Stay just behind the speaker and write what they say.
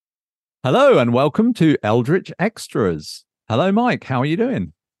Hello and welcome to Eldritch Extras. Hello, Mike. How are you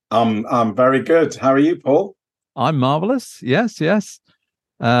doing? I'm very good. How are you, Paul? I'm marvelous. Yes, yes.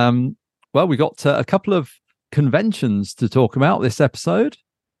 Um, well, we got a couple of conventions to talk about this episode.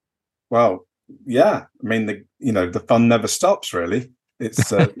 Well, yeah. I mean, the fun never stops. Really,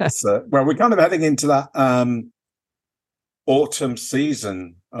 well, we're kind of heading into that autumn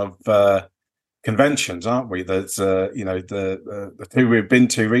season of conventions, aren't we? There's the two we've been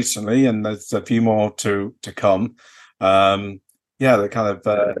to recently, and there's a few more to come. Yeah, they kind of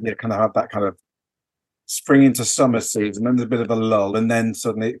have that kind of spring into summer season, and there's a bit of a lull, and then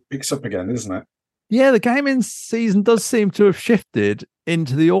suddenly it picks up again, isn't it? Yeah, the gaming season does seem to have shifted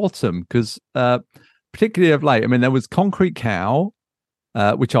into the autumn because, particularly of late, I mean, there was Concrete Cow,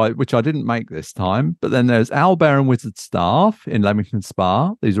 which I didn't make this time, but then there's Owlbear and Wizard Staff in Leamington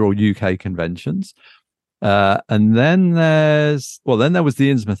Spa. These are all UK conventions. And then there was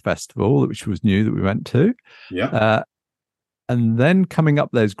the Innsmouth Festival, which was new that we went to. Yeah. And then coming up,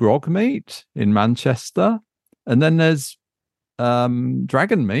 there's Grogmeet in Manchester. And then there's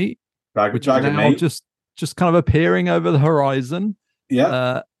Dragon Meet, which is now just kind of appearing over the horizon.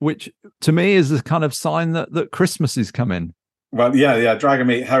 Yeah. Which to me is a kind of sign that Christmas is coming. Well, yeah. Dragon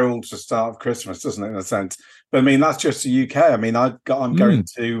Meet heralds the start of Christmas, doesn't it, in a sense? But I mean, that's just the UK. I mean, I'm going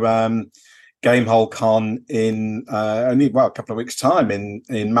to Gamehole Con in only a couple of weeks' time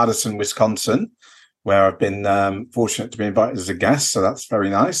in Madison, Wisconsin, where I've been fortunate to be invited as a guest. So that's very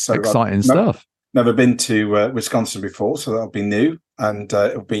nice. So exciting stuff. Never been to Wisconsin before, so that'll be new, and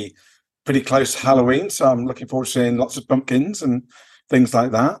it'll be pretty close to Halloween. So I'm looking forward to seeing lots of pumpkins and things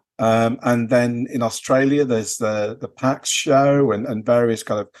like that. And then in Australia, there's the PAX show and various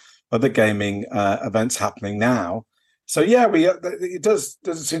kind of other gaming events happening now. So yeah, it does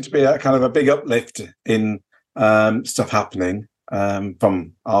seem to be a kind of a big uplift in stuff happening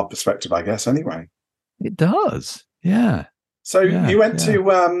from our perspective, I guess. Anyway, it does. Yeah. So you went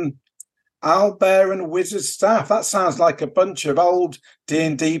to Owlbear and Wizard Staff. That sounds like a bunch of old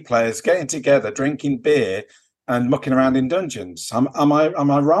D&D players getting together, drinking beer, and mucking around in dungeons. Am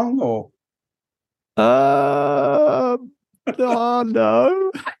I wrong or? Oh,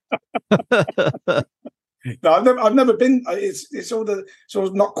 no. No, I've never been. It's sort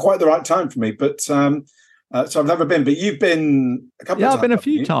of not quite the right time for me, but so I've never been. But you've been a couple of times. Yeah, I've been a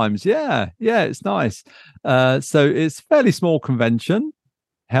few times. Yeah, it's nice. So it's a fairly small convention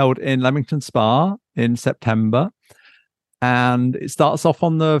held in Leamington Spa in September. And it starts off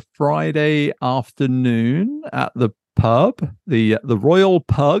on the Friday afternoon at the pub, the Royal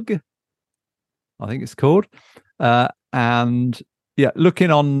Pug, I think it's called. And yeah, looking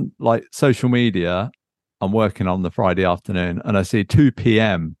on like social media, I'm working on the Friday afternoon and I see 2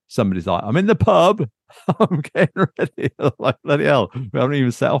 p.m. Somebody's like, I'm in the pub. I'm getting ready. Like, bloody hell, we haven't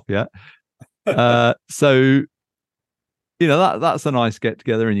even set off yet. So that's a nice get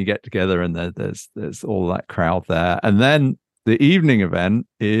together, and you get together, and there's all that crowd there, and then the evening event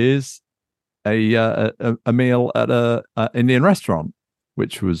is a meal at a Indian restaurant,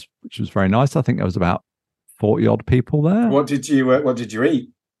 which was very nice. I think there was about 40 odd people there. What did you eat?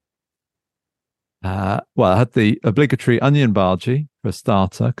 Well, I had the obligatory onion bhaji for a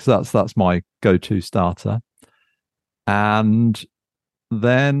starter, because that's my go-to starter, and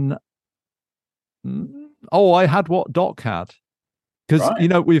then. I had what Doc had, because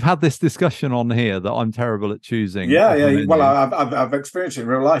we've had this discussion on here that I'm terrible at choosing. Yeah. Well, I've experienced it in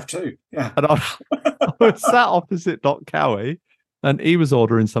real life too. Yeah, and I was sat opposite Doc Cowie, and he was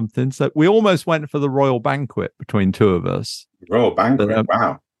ordering something. So we almost went for the Royal Banquet between two of us. Royal Banquet,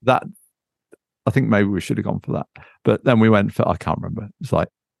 wow! That I think maybe we should have gone for that, but then we went for, I can't remember. It's like,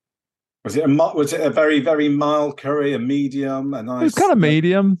 was it a very, very mild curry, a medium, a nice? It was kind of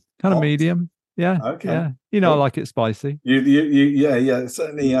medium, medium. Yeah. Okay. Yeah. I like it spicy. Yeah.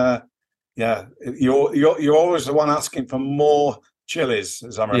 Certainly. Yeah. You're always the one asking for more chilies,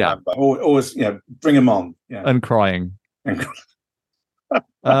 as I remember. Yeah. Always, bring them on. Yeah. And crying.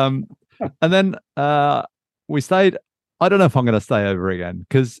 And then we stayed. I don't know if I'm going to stay over again,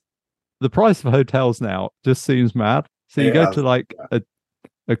 because the price of hotels now just seems mad. So you go to like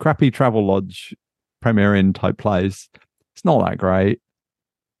a crappy Travel Lodge, Premier Inn type place. It's not that great.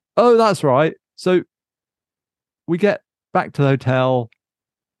 Oh, that's right. So we get back to the hotel.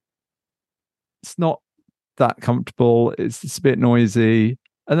 It's not that comfortable. It's a bit noisy.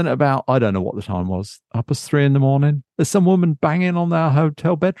 And then about, I don't know what the time was, 3:30 a.m, there's some woman banging on our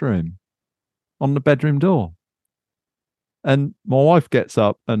hotel bedroom, on the bedroom door. And my wife gets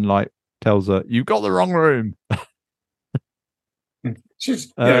up and like tells her, "You've got the wrong room."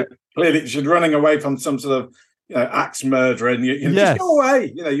 She's clearly she's running away from some sort of axe murderer, and you Yes. just go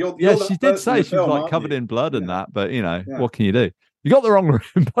away. You're Yes, that she did person in say the she was film, like aren't covered you? in blood and Yeah. that, but what can you do? You got the wrong room,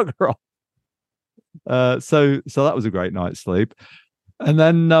 bugger off. So that was a great night's sleep. And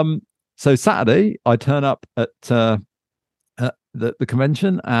then so Saturday I turn up at the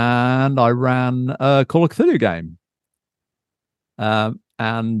convention, and I ran a Call of Cthulhu game.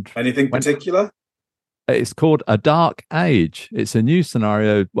 And anything particular? It's called A Dark Age. It's a new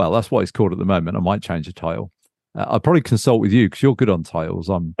scenario. Well, that's what it's called at the moment. I might change the title. I'll probably consult with you because you're good on titles.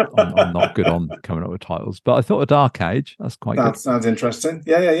 I'm not good on coming up with titles. But I thought A Dark Age. That's quite good. That sounds interesting.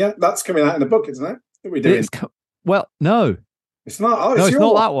 Yeah. That's coming out in the book, isn't it? That we're doing. Well, no. It's not. Oh, it's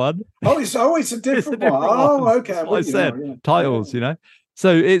not that one. It's a different one. Oh, okay. That's what I said. Titles,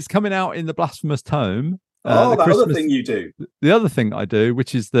 So it's coming out in the Blasphemous Tome. That other thing you do. The other thing I do,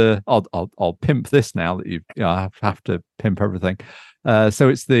 which is I'll pimp this now that I have to pimp everything. So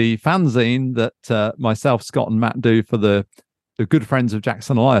it's the fanzine that myself, Scott, and Matt do for the Good Friends of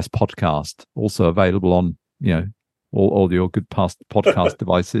Jackson Elias podcast, also available on all your good past podcast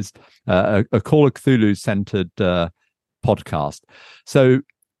devices. A Call of Cthulhu centered podcast. So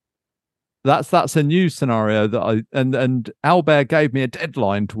that's a new scenario that and Albert gave me a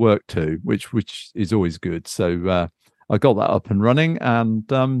deadline to work to, which is always good. So I got that up and running, and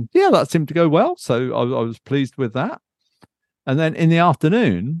that seemed to go well. So I was pleased with that. And then in the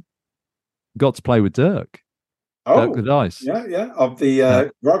afternoon, got to play with Dirk. Dirk the Dice. Yeah, of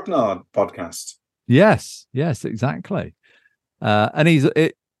the Grognard podcast. Yes, exactly. And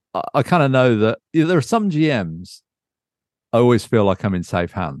I kind of know that there are some GMs. I always feel like I'm in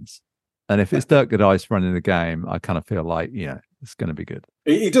safe hands. And if it's Dirk the Dice running the game, I kind of feel like, it's going to be good.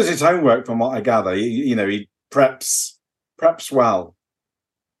 He does his homework, from what I gather. He preps well.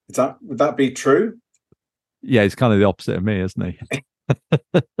 Would that be true? Yeah, he's kind of the opposite of me, isn't he?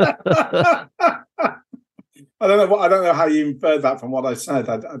 I don't know how you inferred that from what I said.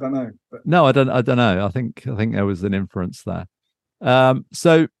 I don't know. But... No, I don't know. I think there was an inference there.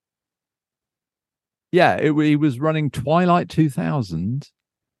 So yeah, he was running Twilight 2000,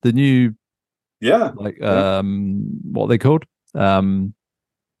 the new what are they called? The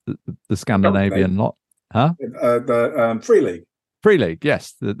Scandinavian lot, huh? The Free League. Free League,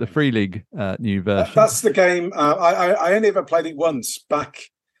 yes, the Free League new version. That's the game. I only ever played it once back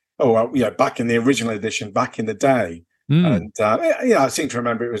in the original edition, back in the day. And I seem to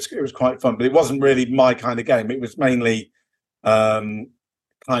remember it was quite fun, but it wasn't really my kind of game. It was mainly kind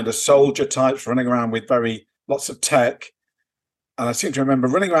of soldier types running around with lots of tech. And I seem to remember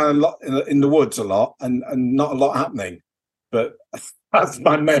running around a lot in the woods a lot and not a lot happening. But that's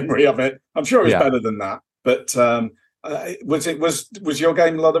my memory of it. I'm sure it's better than that. But was your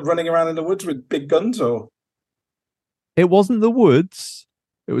game a lot of running around in the woods with big guns, or? It wasn't the woods.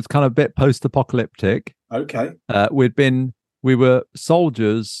 It was kind of a bit post-apocalyptic. Okay. We were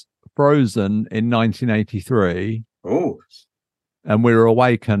soldiers frozen in 1983. Oh. And we were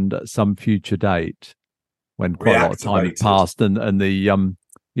awakened at some future date when quite a lot of time had passed, and the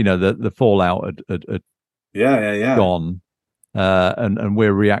fallout had gone, and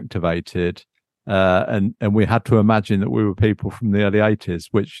we're reactivated, and we had to imagine that we were people from the early 80s,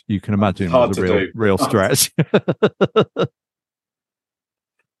 which you can imagine was a real stretch.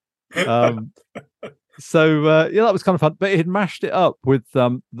 So that was kind of fun, but it had mashed it up with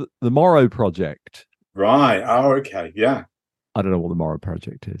the Morrow Project. Right. Oh, okay. Yeah. I don't know what the Morrow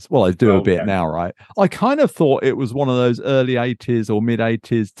Project is. Well, I do a bit now, right? I kind of thought it was one of those early 80s or mid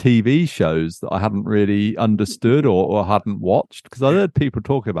 80s TV shows that I hadn't really understood or hadn't watched, because I heard people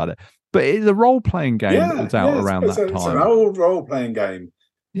talking about it. But it's a role-playing game that was out around that time. It's an old role-playing game.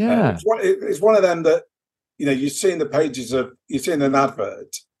 Yeah. It's one of them that, you see in the pages you see in an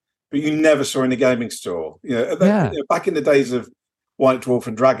advert, but you never saw in the gaming store. Back in the days of White Dwarf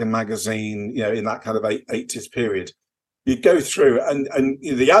and Dragon magazine, in that kind of 80s period, you'd go through and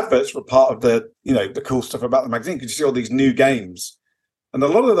the adverts were part of the cool stuff about the magazine, because you see all these new games, and a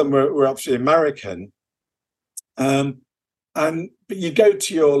lot of them were obviously American. But you go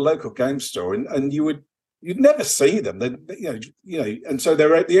to your local game store and you'd never see them. And so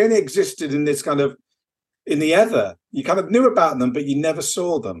they only existed in this kind of in the ether. You kind of knew about them, but you never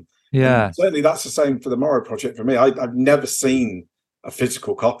saw them. Yeah, and certainly that's the same for the Morrow Project for me. I've never seen a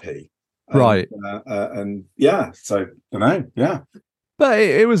physical copy. Right. So I know, yeah. But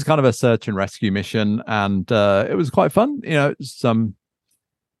it was kind of a search and rescue mission, and it was quite fun. It's I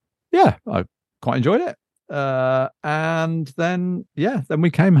quite enjoyed it. And then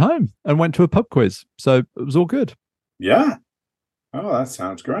we came home and went to a pub quiz, so it was all good. Yeah. Oh, that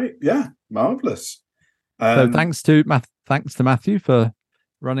sounds great. Yeah, marvelous. So thanks to Matthew for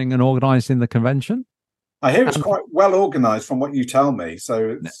running and organising the convention. I hear it's And quite well organised from what you tell me.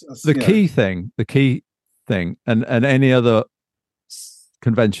 So it's the key thing, and any other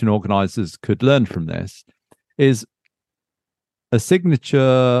convention organisers could learn from this, is a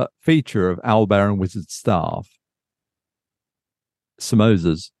signature feature of Owlbear and Wizard staff: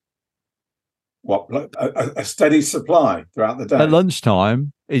 samosas. what a steady supply throughout the day. At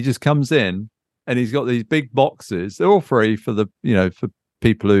lunchtime, he just comes in and he's got these big boxes. They're all free for for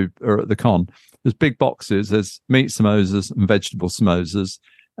people who are at the con. There's big boxes. There's meat samosas and vegetable samosas,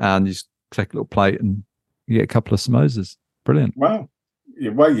 and you just take a little plate and you get a couple of samosas. Brilliant. Well,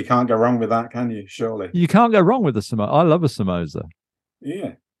 you can't go wrong with that, can you? Surely you can't go wrong with a samosa. I love a samosa.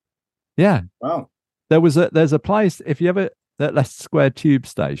 Yeah. Wow. There's a place, if you ever at Leicester Square Tube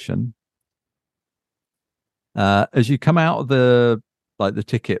Station, as you come out of the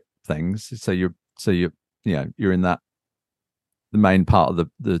ticket things, so you're in that the main part of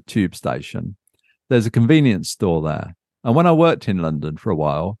the tube station. There's a convenience store there, and when I worked in London for a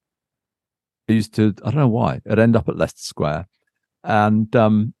while, I used to, I don't know why, I'd end up at Leicester Square,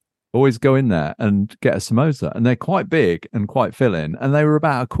 and always go in there and get a samosa, and they're quite big and quite filling, and they were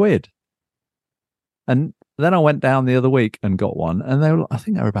about £1. And then I went down the other week and got one, and I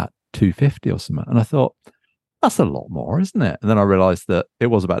think they were about £2.50 or something, and I thought, that's a lot more, isn't it? And then I realized that it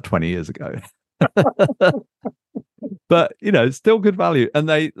was about 20 years ago. But still good value. And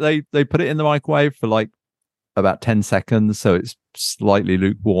they put it in the microwave for like about 10 seconds, so it's slightly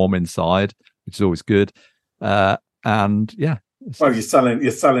lukewarm inside, which is always good. And yeah. Well, you're selling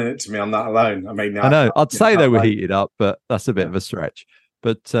it to me on that alone. I mean, I know. I'd say they were heated up, but that's a bit of a stretch.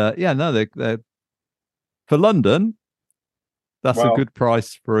 But they're for London. That's a good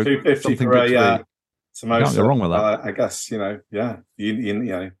price for £2.50 for a samosa. Can't go wrong with that. I guess you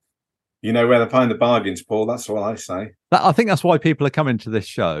know where to find the bargains, Paul. That's all I say. I think that's why people are coming to this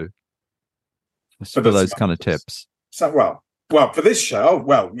show for those kind of tips. So well for this show,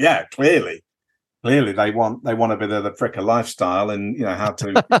 clearly they want a bit of the fricker lifestyle, and how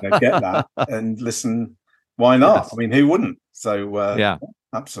to get that and listen. Why not? Yes. I mean, who wouldn't? So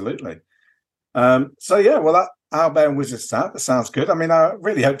absolutely. Well, that Owlbear and Wizard Stout, that sounds good. I mean, I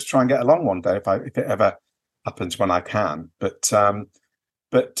really hope to try and get along one day if it ever happens when I can. But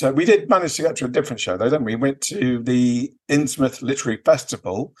we did manage to get to a different show, though, didn't we? We went to the Innsmouth Literary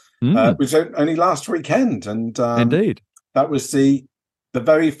Festival, which was only last weekend, and indeed, that was the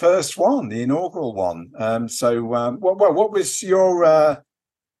very first one, the inaugural one. What was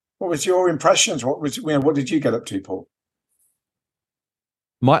your impressions? What did you get up to, Paul?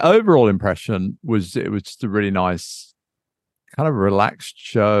 My overall impression was it was just a really nice, kind of relaxed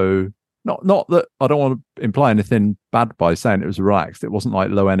show. Not that I don't want to imply anything bad by saying it was relaxed. It wasn't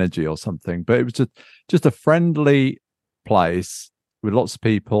like low energy or something, but it was just a friendly place with lots of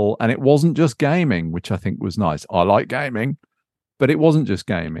people, and it wasn't just gaming, which I think was nice. I like gaming, but it wasn't just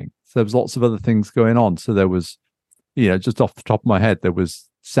gaming. So there was lots of other things going on. So there was, just off the top of my head, there was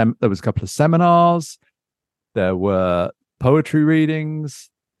a couple of seminars, there were poetry readings,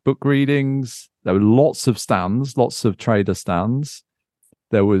 book readings. There were lots of stands, lots of trader stands.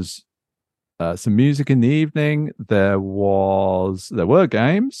 There was some music in the evening. There were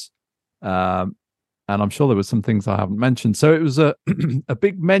games, and I'm sure there were some things I haven't mentioned. So it was a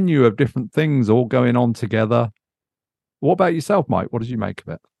big menu of different things all going on together. What about yourself, Mike? What did you make of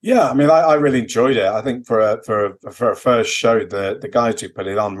it? Yeah, I mean, I really enjoyed it. I think for a first show, the guys who put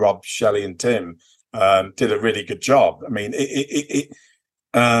it on, Rob, Shelley, and Tim, did a really good job. I mean, it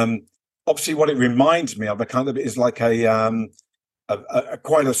obviously what it reminds me of is like a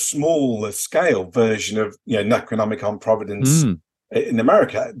quite a small scale version of Necronomicon Providence in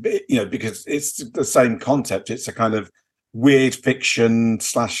America, because it's the same concept. It's a kind of weird fiction /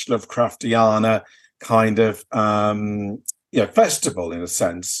 Lovecraftiana kind of festival in a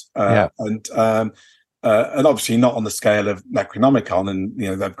sense, and obviously not on the scale of Necronomicon, and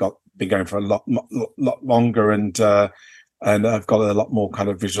they've been going for a lot longer, and I've got a lot more kind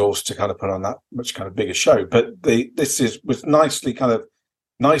of resource to kind of put on that much kind of bigger show. But this was nicely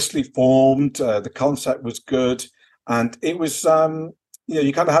formed. The concept was good, and it was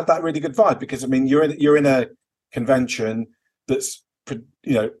you kind of had that really good vibe, because I mean you're in a convention that's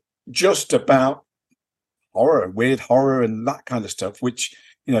just about horror, weird horror, and that kind of stuff. Which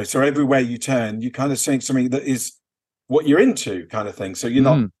so everywhere you turn, you're kind of seeing something that is what you're into, kind of thing. So you're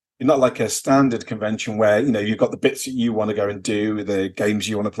not. You're not like a standard convention where, you've got the bits that you want to go and do, the games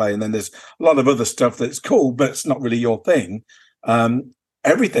you want to play, and then there's a lot of other stuff that's cool, but it's not really your thing.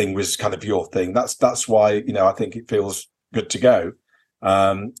 Everything was kind of your thing. That's why, I think it feels good to go.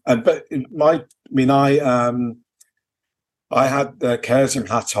 I I had the Chaosium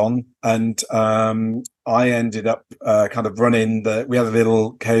hat on, and I ended up kind of running we had a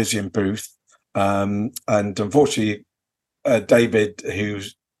little Chaosium booth, and unfortunately, David, who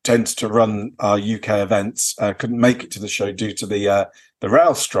tends to run our UK events, couldn't make it to the show due to the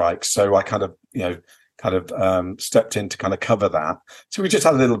rail strike. So I kind of, stepped in to kind of cover that. So we just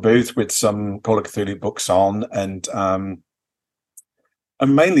had a little booth with some Call of Cthulhu books on, and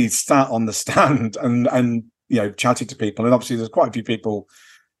mainly sat on the stand and chatted to people. And obviously, there's quite a few people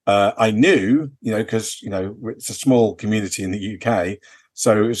I knew, because it's a small community in the UK.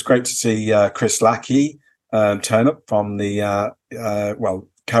 So it was great to see Chris Lackey turn up from the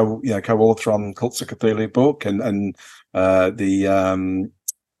co-author on Cults of Cthulhu book and the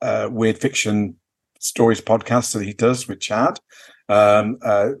Weird Fiction Stories podcast that he does with Chad,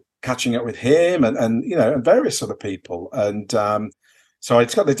 catching up with him and various other people. And so I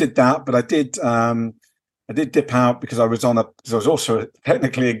did that, but I did dip out because I was also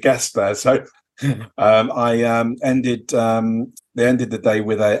technically a guest there. So I ended the day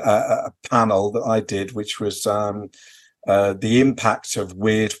with a panel that I did, which was the impact of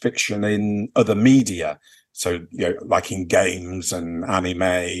weird fiction in other media. So, like in games and anime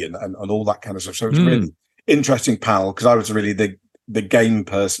and all that kind of stuff. So it was a really interesting panel because I was really the game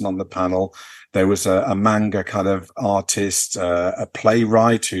person on the panel. There was a manga kind of artist, a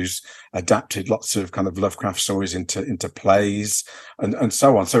playwright who's adapted lots of kind of Lovecraft stories into plays and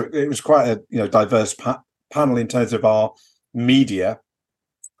so on. So it was quite a diverse panel in terms of our media.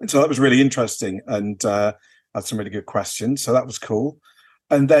 And so that was really interesting and had some really good questions. So that was cool.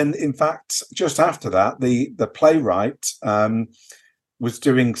 And then, in fact, just after that, the playwright was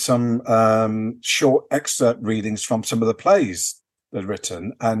doing some short excerpt readings from some of the plays they'd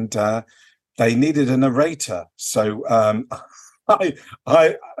written, and they needed a narrator. So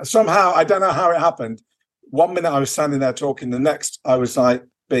I somehow, I don't know how it happened. 1 minute I was standing there talking, the next I was like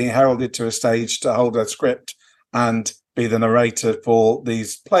being heralded to a stage to hold a script and be the narrator for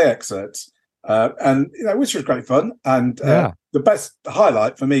these play excerpts. And which was great fun. And the best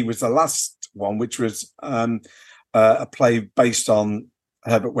highlight for me was the last one, which was a play based on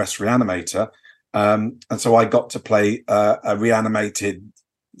Herbert West's Reanimator. And so I got to play a reanimated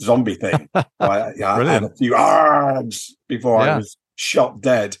zombie thing. I had a few args before I was shot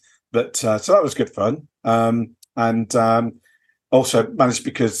dead. But so that was good fun. And also managed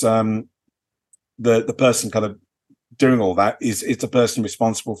because the person kind of doing all that is the person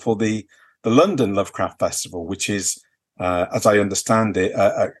responsible for the London Lovecraft Festival, which is, as I understand it,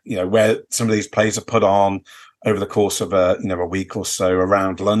 where some of these plays are put on over the course of a week or so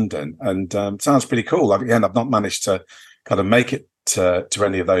around London, and sounds pretty cool. Again, I've not managed to kind of make it to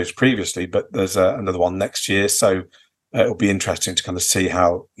any of those previously, but there's another one next year, so it'll be interesting to kind of see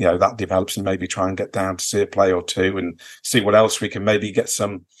how that develops, and maybe try and get down to see a play or two, and see what else we can maybe get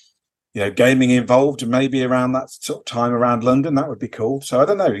some gaming involved, and maybe around that sort of time around London. That would be cool. So I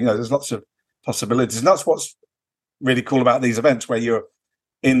don't know, there's lots of possibilities, and that's what's really cool about these events, where you're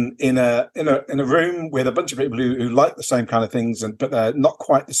in a room with a bunch of people who like the same kind of things, but they're not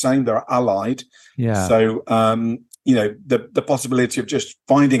quite the same. They're allied. Yeah. So the possibility of just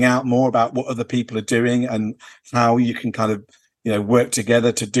finding out more about what other people are doing and how you can kind of work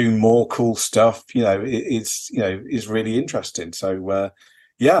together to do more cool stuff. Is really interesting. So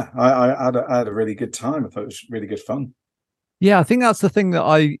I had a really good time. I thought it was really good fun. Yeah, I think that's the thing that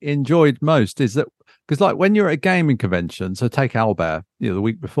I enjoyed most, is that because like when you're at a gaming convention, so take Owlbear, the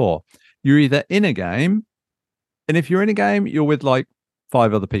week before, you're either in a game, and if you're in a game, you're with like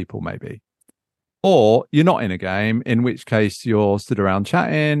 5 other people maybe, or you're not in a game, in which case you're stood around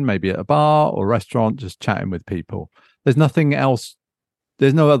chatting, maybe at a bar or restaurant, just chatting with people. There's nothing else.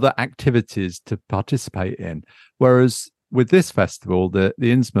 There's no other activities to participate in. Whereas with this festival, the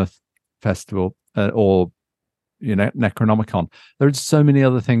Innsmouth Festival, or Necronomicon, there's so many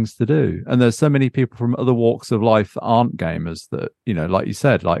other things to do, and there's so many people from other walks of life that aren't gamers, that like you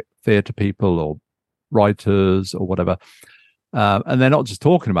said, like theatre people or writers or whatever, and they're not just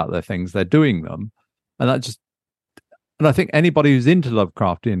talking about their things, they're doing them. And I think anybody who's into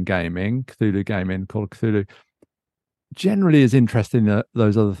Lovecraftian gaming, Cthulhu gaming, Call of Cthulhu, generally is interested in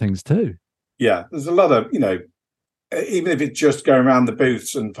those other things too. Yeah, there's a lot of even if it's just going around the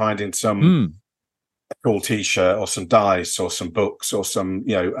booths and finding some cool T-shirt or some dice or some books or some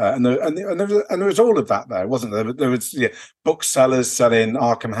and there was all of that there, wasn't there? There was booksellers selling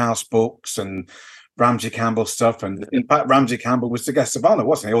Arkham House books and Ramsey Campbell stuff, and in fact Ramsey Campbell was the guest of honor,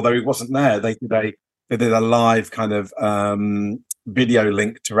 wasn't he? Although he wasn't there, they did a live kind of video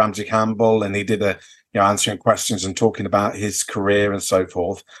link to Ramsey Campbell, and he did a answering questions and talking about his career and so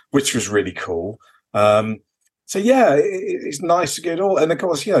forth, which was really cool. So yeah, it's nice to get all. And of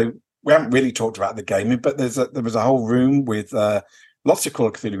course, we haven't really talked about the gaming, but there was a whole room with lots of Call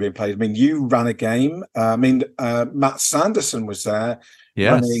of Cthulhu being played. I mean, you ran a game. Matt Sanderson was there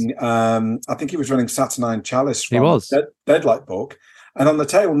running. I think he was running Saturnine Chalice from He was. Deadlight book. And on the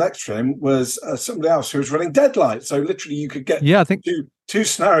table next to him was somebody else who was running Deadlight. So literally, you could get I think two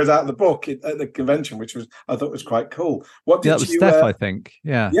scenarios out of the book at the convention, which I thought was quite cool. What did that was Steph, I think.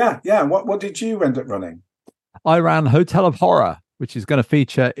 Yeah. What did you end up running? I ran Hotel of Horror, which is going to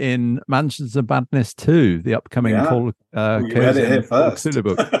feature in Mansions of Madness 2, the upcoming Call you heard it here first.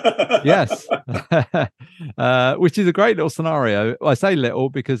 book. Yes. Which is a great little scenario. I say little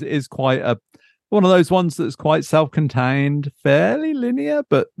because it is quite one of those ones that's quite self-contained, fairly linear,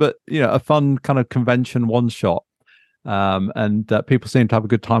 but a fun kind of convention one-shot. And people seem to have a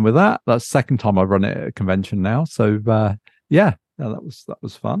good time with that. That's the second time I've run it at a convention now. So that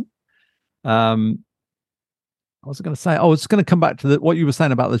was fun. I was going to say, I was going to come back to what you were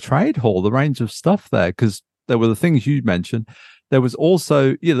saying about the trade hall, the range of stuff there, because there were the things you mentioned. There was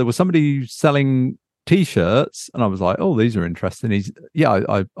also, there was somebody selling T-shirts, and I was like, oh, these are interesting. He's,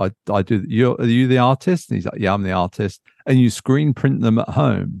 I do. Are you the artist? And he's like, yeah, I'm the artist. And you screen print them at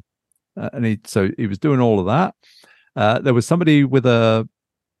home. And he was doing all of that. There was somebody with a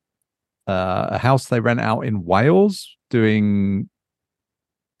house they rent out in Wales doing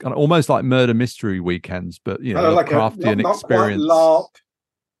kind of almost like murder mystery weekends, but like crafty and experience. Not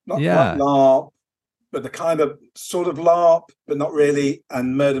quite LARP, but the kind of sort of LARP, but not really,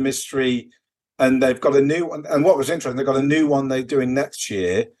 and murder mystery. And they've got a new one. And what was interesting, they've got a new one they're doing next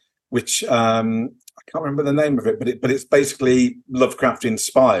year, which I can't remember the name of it, but it's basically Lovecraft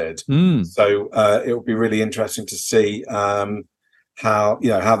inspired. So it will be really interesting to see how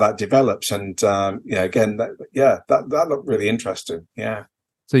that develops. And again, that looked really interesting. Yeah.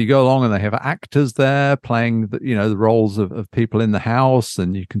 So you go along and they have actors there playing the roles of people in the house,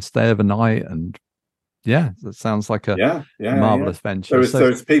 and you can stay overnight. And that sounds like a marvelous venture.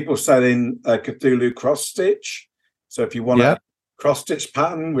 There's people selling Cthulhu cross stitch. So if you want a cross stitch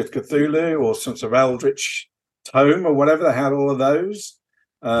pattern with Cthulhu or some sort of Eldritch tome or whatever, they had all of those.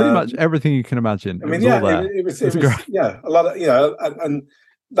 Pretty much everything you can imagine. I mean, it was great. A lot of and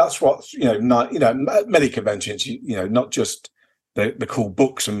that's what many conventions. Not just the cool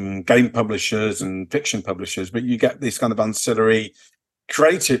books and game publishers and fiction publishers, but you get these kind of ancillary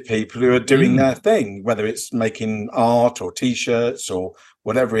creative people who are doing their thing, whether it's making art or T-shirts or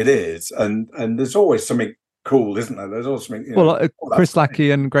whatever it is. And there's always something cool, isn't there? There's always something. Chris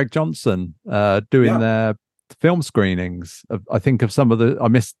Lackey and Greg Johnson doing their film screenings. I think of some of the.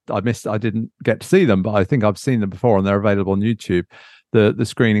 I didn't get to see them, but I think I've seen them before, and they're available on YouTube. The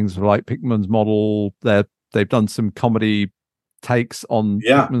screenings of like Pickman's Model. They've done some comedy takes on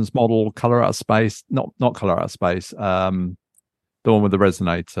Pickman's Model, Color Out of Space, not Color Out of Space, the one with the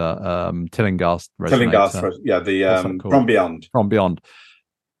resonator, Tillinghast resonator. From Beyond.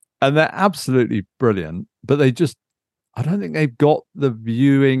 And they're absolutely brilliant, but I don't think they've got the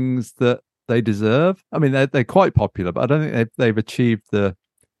viewings that they deserve. I mean, they're quite popular, but I don't think they've achieved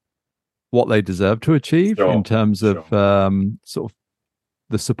what they deserve to achieve in terms of sort of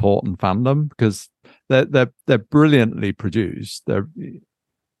the support and fandom, because they're brilliantly produced.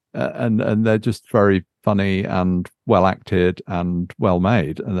 And they're just very funny and well acted and well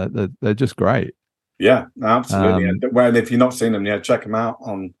made, and they're just great. Yeah, absolutely. Well, if you've not seen them, check them out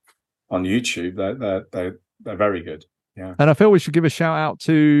on YouTube. They're very good. Yeah. And I feel we should give a shout out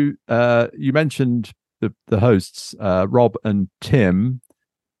to you mentioned the hosts Rob and Tim,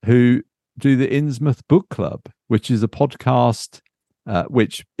 who do the Innsmouth Book Club, which is a podcast.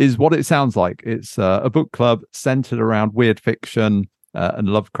 Which is what it sounds like. It's a book club centered around weird fiction and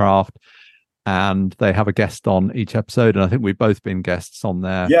Lovecraft, and they have a guest on each episode. And I think we've both been guests on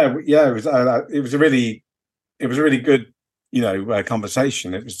there. It was a really good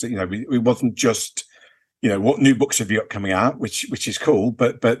conversation. It was it wasn't just what new books have you got coming out, which is cool,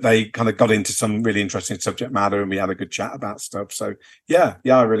 but they kind of got into some really interesting subject matter, and we had a good chat about stuff. So I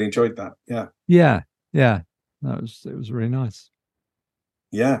really enjoyed that. It was really nice.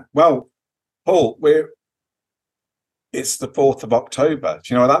 Yeah. Well, Paul, it's the 4th of October.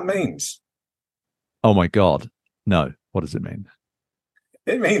 Do you know what that means? Oh my God. No. What does it mean?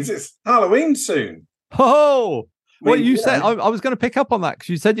 It means it's Halloween soon. Oh, well, you said I was going to pick up on that, because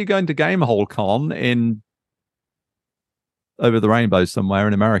you said you're going to Gamehole Con in over the rainbow somewhere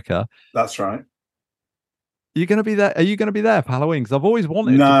in America. That's right. You're going to be there. Are you going to be there for Halloween? Because I've always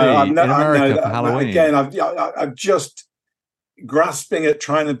wanted to be in America for Halloween. Again, I've just grasping at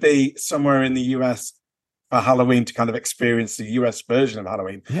trying to be somewhere in the US for Halloween to kind of experience the US version of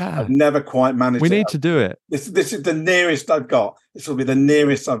Halloween. Yeah. I've never quite managed. We need to do it. This is the nearest I've got. This will be the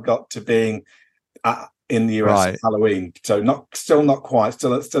nearest I've got to being in the US Right. Halloween. So still not quite.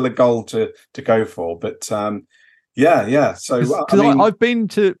 Still a goal to go for. But yeah. So I mean, I've been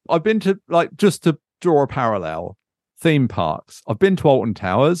to like, just to draw a parallel, theme parks. I've been to Alton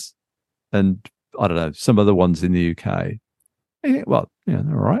Towers, and I don't know, some other ones in the UK. Well, yeah,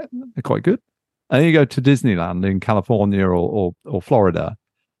 they're all right. They're quite good. And then you go to Disneyland in California or Florida,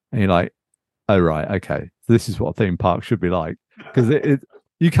 and you're like, oh, right, okay, so this is what a theme park should be like. Because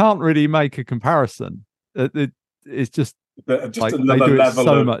you can't really make a comparison. It's just like they do it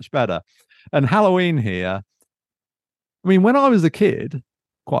so much better. And Halloween here, I mean, when I was a kid,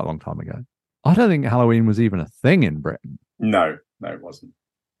 quite a long time ago, I don't think Halloween was even a thing in Britain. No, it wasn't.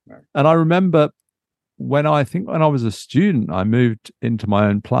 No. And I remember when I was a student, I moved into my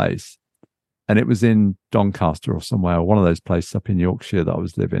own place, and it was in Doncaster or somewhere, one of those places up in Yorkshire that I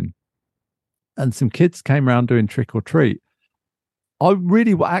was living. And some kids came around doing trick or treat. I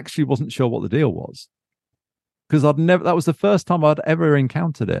really actually wasn't sure what the deal was, because that was the first time I'd ever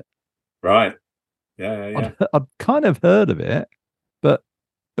encountered it. Right. Yeah. I'd kind of heard of it, but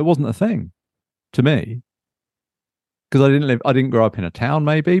it wasn't a thing to me, because I didn't grow up in a town,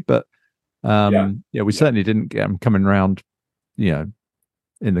 maybe, but we certainly didn't get them coming around, in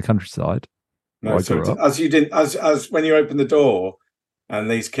the countryside. No, so as when you open the door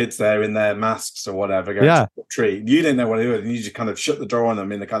and these kids there in their masks or whatever go to the tree, you didn't know what it was, and you just kind of shut the door on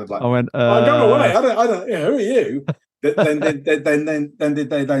them in the kind of like, I went, oh, go away, I don't, who are you? then did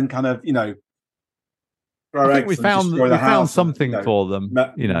they then kind of, I think we found something for them,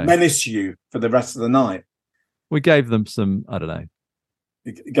 menace you for the rest of the night. We gave them some, I don't know,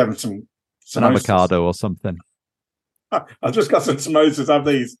 you gave them some avocado or something. I've just got some samosas. Have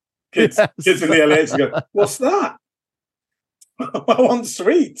these kids in the LH go, what's that? I want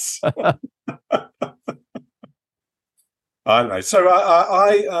sweets. I don't know. So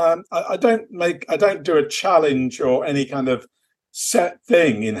I don't do a challenge or any kind of set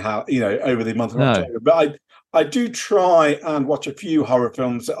thing in how over the month of October, but I do try and watch a few horror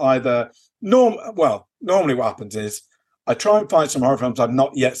films that either normally what happens is I try and find some horror films I've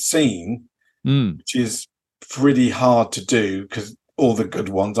not yet seen, which is pretty hard to do because all the good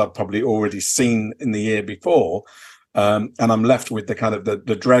ones I've probably already seen in the year before, and I'm left with the kind of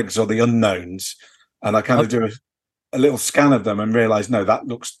the dregs or the unknowns, and I kind of do a little scan of them and realize, no, that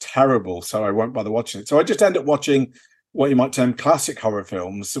looks terrible, so I won't bother watching it. So I just end up watching what you might term classic horror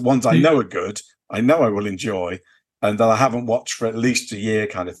films, the ones I know are good, I know I will enjoy, and that I haven't watched for at least a year,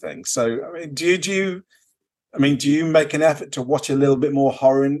 kind of thing. So, I mean, do you make an effort to watch a little bit more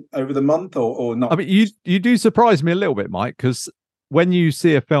horror over the month, or not? I mean, you do surprise me a little bit, Mike, because when you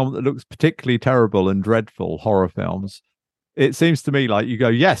see a film that looks particularly terrible and dreadful, horror films, it seems to me like you go,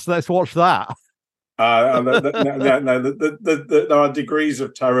 yes, let's watch that. No, there are degrees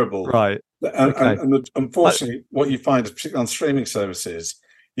of terrible, right? And unfortunately, what you find, particularly on streaming services,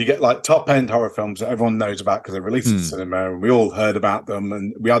 you get like top end horror films that everyone knows about because they're released in cinema, and we all heard about them,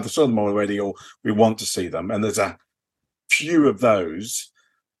 and we either saw them already or we want to see them. And there's a few of those,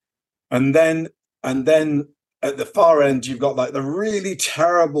 and then at the far end, you've got like the really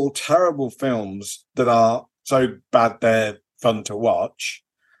terrible films that are so bad they're fun to watch.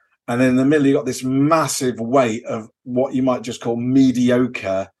 And then in the middle, you got this massive weight of what you might just call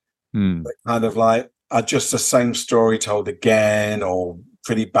mediocre, that kind of like are just the same story told again or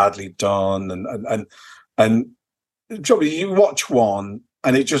pretty badly done. And probably you watch one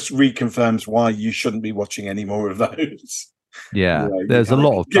and it just reconfirms why you shouldn't be watching any more of those. Yeah, there's a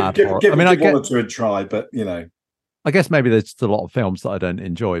lot of bad horror. I mean, I get one or two a try, but I guess maybe there's just a lot of films that I don't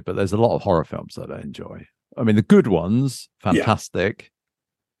enjoy, but there's a lot of horror films that I don't enjoy. I mean, the good ones, fantastic. Yeah.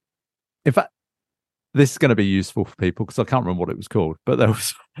 In fact, this is going to be useful for people because I can't remember what it was called, but there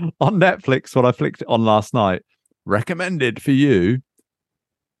was on Netflix, what I flicked it on last night, recommended for you,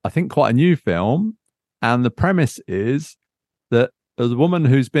 I think quite a new film. And the premise is that there's a woman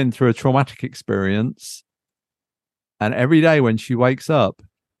who's been through a traumatic experience, and every day when she wakes up,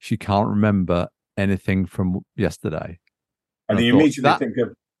 she can't remember anything from yesterday. And you immediately think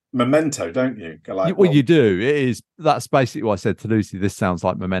of Memento, don't you? You do. That's basically what I said to Lucy. This sounds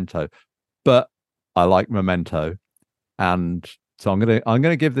like Memento, but I like Memento, and so I'm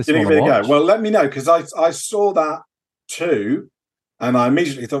gonna give this one a watch. Go. Well, let me know, because I saw that too, and I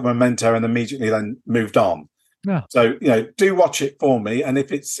immediately thought Memento, and immediately then moved on. Yeah. So do watch it for me, and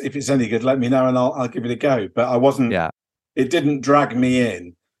if it's any good, let me know, and I'll give it a go. But I wasn't. Yeah. It didn't drag me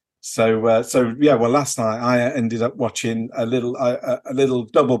in. So yeah. Well, last night I ended up watching a little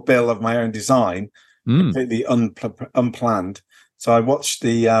double bill of my own design, completely unplanned. So I watched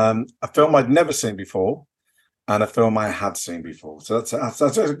a film I'd never seen before and a film I had seen before. So that's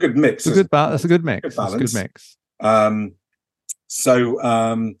a good mix. That's a good mix. Good balance. That's a good mix.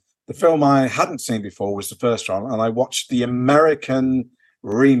 The film I hadn't seen before was the first one, and I watched the American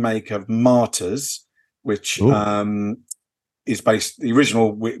remake of Martyrs, which is based the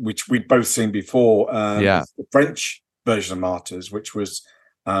original, which we'd both seen before. The French version of Martyrs, which was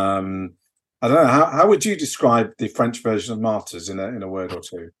I don't know, how would you describe the French version of Martyrs in a word or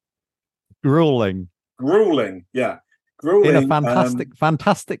two? Grueling, yeah, grueling. In a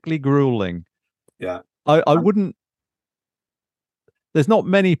fantastically grueling. Yeah, I wouldn't. There's not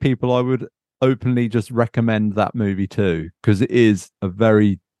many people I would openly just recommend that movie to, because it is a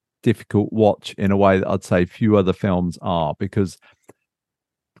very difficult watch in a way that I'd say few other films are, because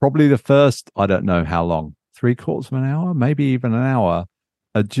probably the first, I don't know how long, 3/4 of an hour, maybe even an hour,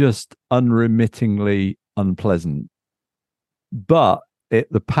 are just unremittingly unpleasant. But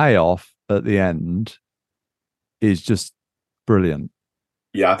the payoff at the end is just brilliant.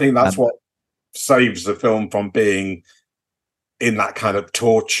 Yeah, I think that's what saves the film from being in that kind of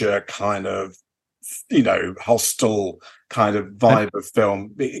torture, kind of, hostile kind of vibe of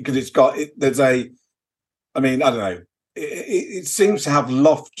film, because it's got I don't know, it seems to have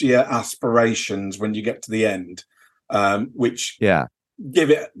loftier aspirations when you get to the end, which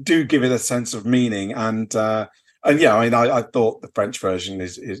give it a sense of meaning. And I thought the French version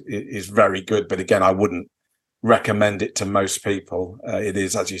is very good, but again, I wouldn't recommend it to most people. It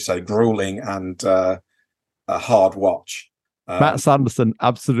is, as you say, grueling and a hard watch. Matt Sanderson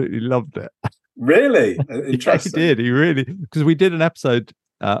absolutely loved it. Really? Interesting. Yeah, he did. He really, because we did an episode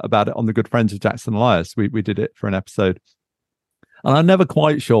about it on the Good Friends of Jackson Elias. We did it for an episode, and I'm never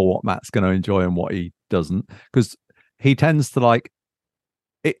quite sure what Matt's going to enjoy and what he doesn't, because he tends to like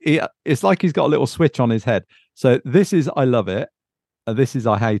it. It's like he's got a little switch on his head. So this is I love it, and this is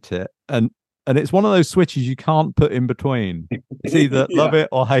I hate it, and it's one of those switches you can't put in between. It's either love it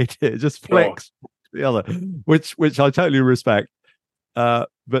or hate it. It just flicks the other, which I totally respect. But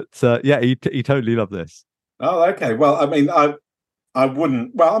he totally loved this. Oh, okay. Well, I mean, I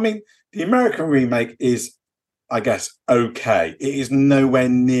wouldn't. Well, I mean, the American remake is, I guess, okay. It is nowhere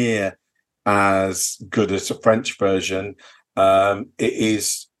near as good as the French version. It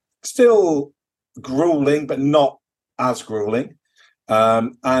is still grueling, but not as grueling.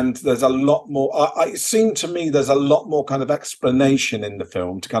 And there's a lot more. It seemed to me there's a lot more kind of explanation in the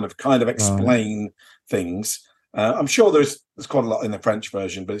film to kind of explain things. I'm sure there's quite a lot in the French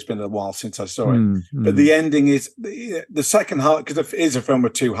version, but it's been a while since I saw it. But the ending is the second half, because it is a film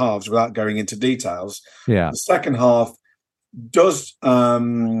with two halves. Without going into details, the second half does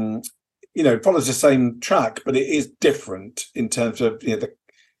follows the same track, but it is different in terms of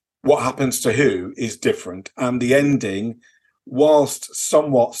what happens to who is different, and the ending, whilst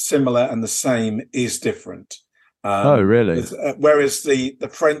somewhat similar and the same, is different. Oh, really? Whereas the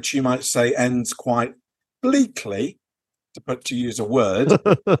French, you might say, ends quite bleakly, to use a word.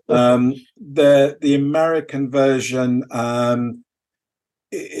 The American version,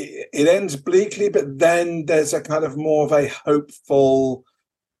 it ends bleakly, but then there's a kind of more of a hopeful,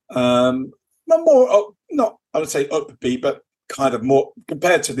 I would say upbeat, but kind of more,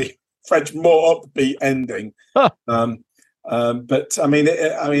 compared to the French, more upbeat ending. But I mean,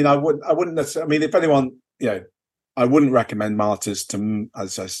 I wouldn't necessarily. I mean, if anyone, I wouldn't recommend Martyrs to,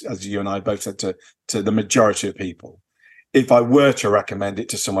 as you and I both said, to the majority of people. If I were to recommend it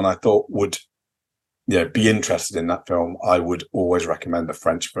to someone I thought would, be interested in that film, I would always recommend the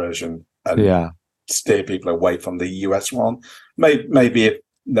French version and steer people away from the US one. Maybe if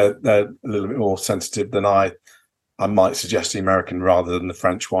they're a little bit more sensitive than I might suggest the American rather than the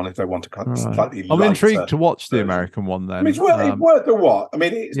French one if they want to kind of slightly lighter. I'm intrigued to watch the American one then. I mean, it's worth a watch. I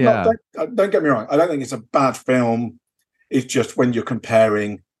mean, it's not. Don't get me wrong. I don't think it's a bad film. It's just when you're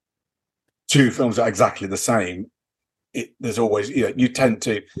comparing two films that are exactly the same, there's always you tend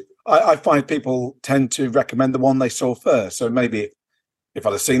to. I find people tend to recommend the one they saw first. So maybe if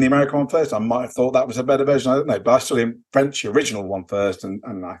I'd have seen the American one first, I might have thought that was a better version. I don't know, but I saw the French original one first, and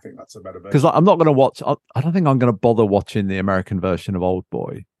I think that's a better version. Because I'm not going to watch. I don't think I'm going to bother watching the American version of Old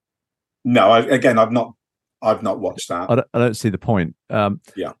Boy. No, I've not watched that. I don't see the point. I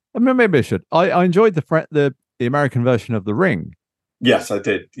mean, maybe I should. I enjoyed the American version of The Ring. Yes, I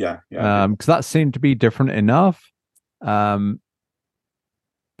did. Yeah. Because that seemed to be different enough. But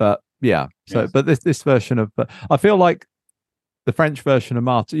yeah. So, but this version of, I feel like the French version of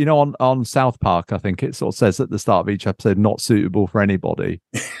Martyr, on South Park, I think it sort of says at the start of each episode, not suitable for anybody.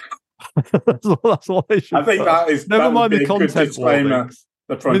 That's what they should. I think that is. Never mind the content warnings.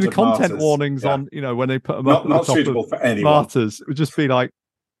 the I mean, front the of content Martyrs. warnings Yeah. on, when they put them up Not at the top suitable of for anyone. Martyrs, it would just be like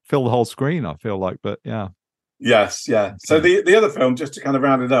fill the whole screen, I feel like. But yeah. Yes, yeah. So the other film, just to kind of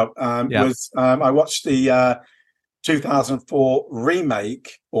round it up, was I watched the 2004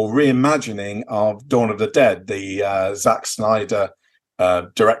 remake or reimagining of Dawn of the Dead, the Zack Snyder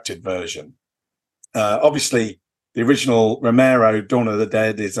directed version. Obviously, the original Romero Dawn of the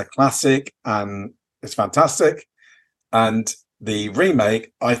Dead is a classic and it's fantastic. And the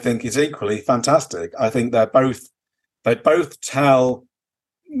remake, I think, is equally fantastic. I think they both tell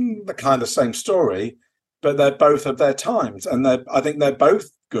the kind of same story, but they're both of their times, and I think they're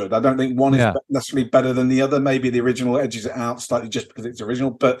both good. I don't think one is necessarily better than the other. Maybe the original edges it out slightly just because it's original,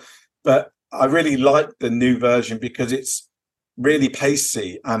 but I really like the new version because it's really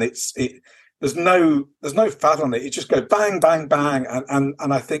pacey and there's no fat on it. It just goes bang bang bang, and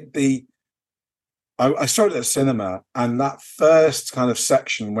I think I saw it at the cinema, and that first kind of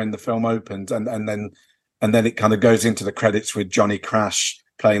section when the film opened, and then it kind of goes into the credits with Johnny Crash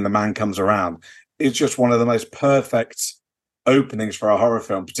playing The Man Comes Around. It's just one of the most perfect openings for a horror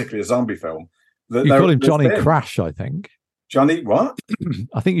film, particularly a zombie film. You call him Johnny Crash, I think. Johnny what?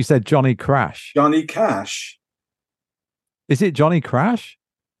 I think you said Johnny Crash. Johnny Cash. Is it Johnny Crash?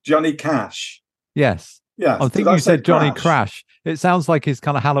 Johnny Cash. Yes. Yes. I think you said Johnny Crash. It sounds like his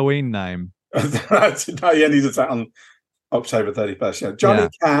kind of Halloween name. No, he only does that on October 31st. Yeah. Johnny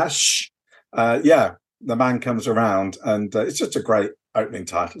Cash. The Man Comes Around, and it's just a great opening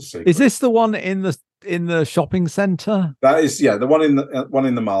title sequence. Is this the one in the shopping centre? That is, the one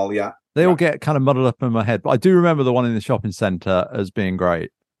in the mall. Yeah, they all get kind of muddled up in my head, but I do remember the one in the shopping centre as being great.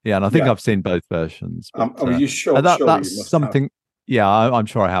 Yeah, and I think I've seen both versions. But, are you sure? That's something. Yeah, I'm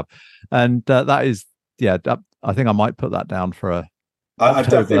sure I have, and that is I think I might put that down for a. I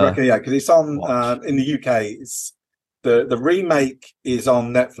definitely reckon because it's on in the UK. It's the remake is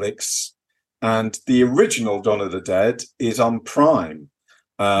on Netflix. And the original Dawn of the Dead is on Prime.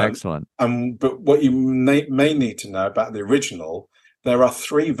 Excellent. But what you may need to know about the original, there are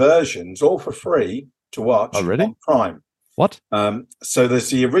 3 versions, all for free to watch on Prime. What? So there's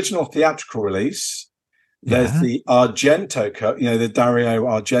the original theatrical release. There's the Argento cut, the Dario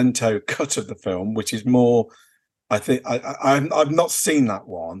Argento cut of the film, which is more. I think I've not seen that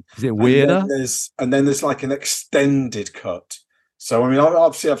one. Is it weirder? And then there's like an extended cut. So, I mean,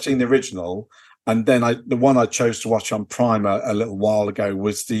 obviously I've seen the original, and then the one I chose to watch on Prime a little while ago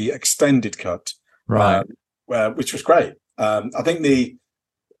was the extended cut, right? Which was great. I think the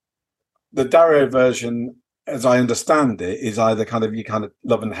Dario version, as I understand it, is either you kind of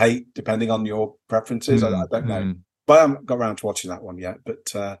love and hate depending on your preferences. I don't know, but I haven't got around to watching that one yet. But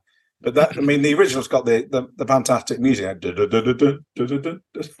that, I mean, the original's got the fantastic music.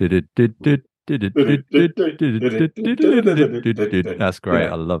 That's great.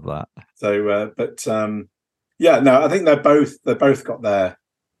 I love that. So, I think they're both got their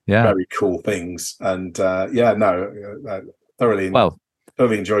very cool things, and thoroughly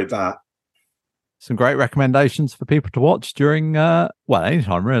enjoyed that. Some great recommendations for people to watch during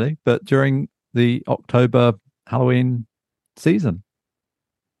anytime really, but during the October Halloween season.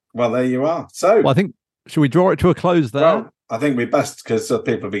 Well, there you are. So, I think should we draw it to a close there? Well, I think we're best because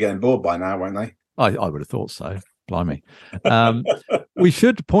people will be getting bored by now, won't they? I would have thought so. Blimey. We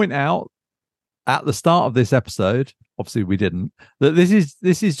should point out at the start of this episode, obviously we didn't, that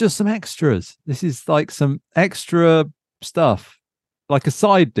this is just some extras. This is like some extra stuff, like a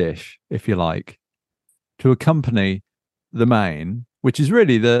side dish, if you like, to accompany the main, which is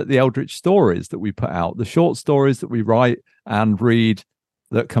really the Eldritch stories that we put out, the short stories that we write and read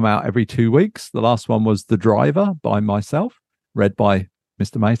that come out every 2 weeks. The last one was The Driver by myself, read by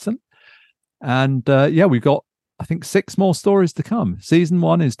Mr. Mason. And we've got, I think, 6 more stories to come. Season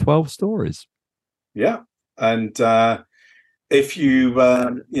 1 is 12 stories. Yeah. And if you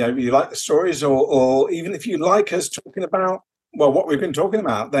like the stories, or even if you like us talking about, what we've been talking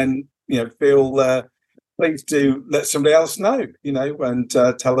about, then, please do let somebody else know, and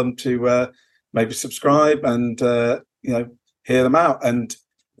tell them to maybe subscribe and, hear them out. And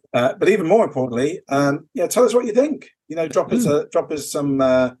but even more importantly, tell us what you think. Drop us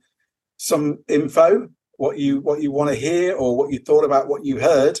some info, what you want to hear, or what you thought about what you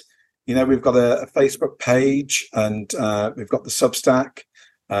heard. We've got a Facebook page, and we've got the Substack,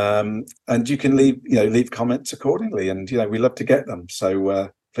 and you can leave comments accordingly, and we love to get them.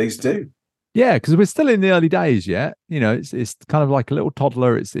 So please do. Yeah, because we're still in the early days yet. It's kind of like a little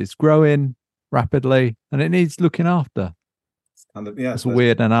toddler. It's growing rapidly, and it needs looking after. It's a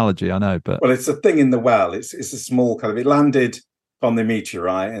weird analogy, I know, but it's a thing in the well. It's a small kind of. It landed on the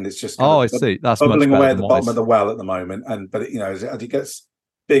meteorite, and it's just I see. That's bubbling away at the bottom of the well at the moment. But as it gets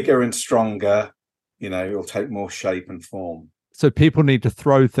bigger and stronger, it'll take more shape and form. So people need to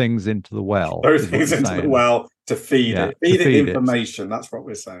throw things into the well. Throw things into the well to feed it. Feed it information. That's what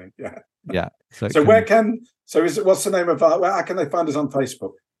we're saying. Yeah. Yeah. What's the name of how can they find us on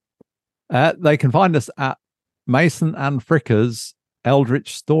Facebook? They can find us at Mason and Fricker's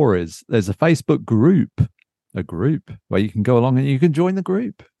Eldritch Stories. There's a Facebook group, where you can go along and you can join the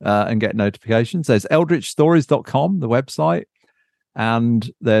group and get notifications. There's eldritchstories.com, the website. And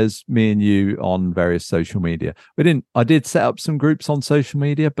there's me and you on various social media. I did set up some groups on social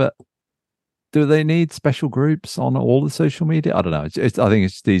media, but do they need special groups on all the social media? I don't know. I think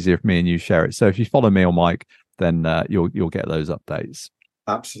it's just easier if me and you share it. So if you follow me or Mike, then you'll get those updates.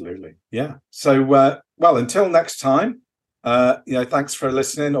 Absolutely. Yeah. So, well, until next time, thanks for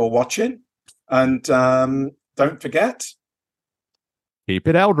listening or watching. And don't forget, keep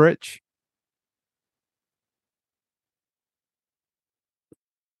it Eldritch.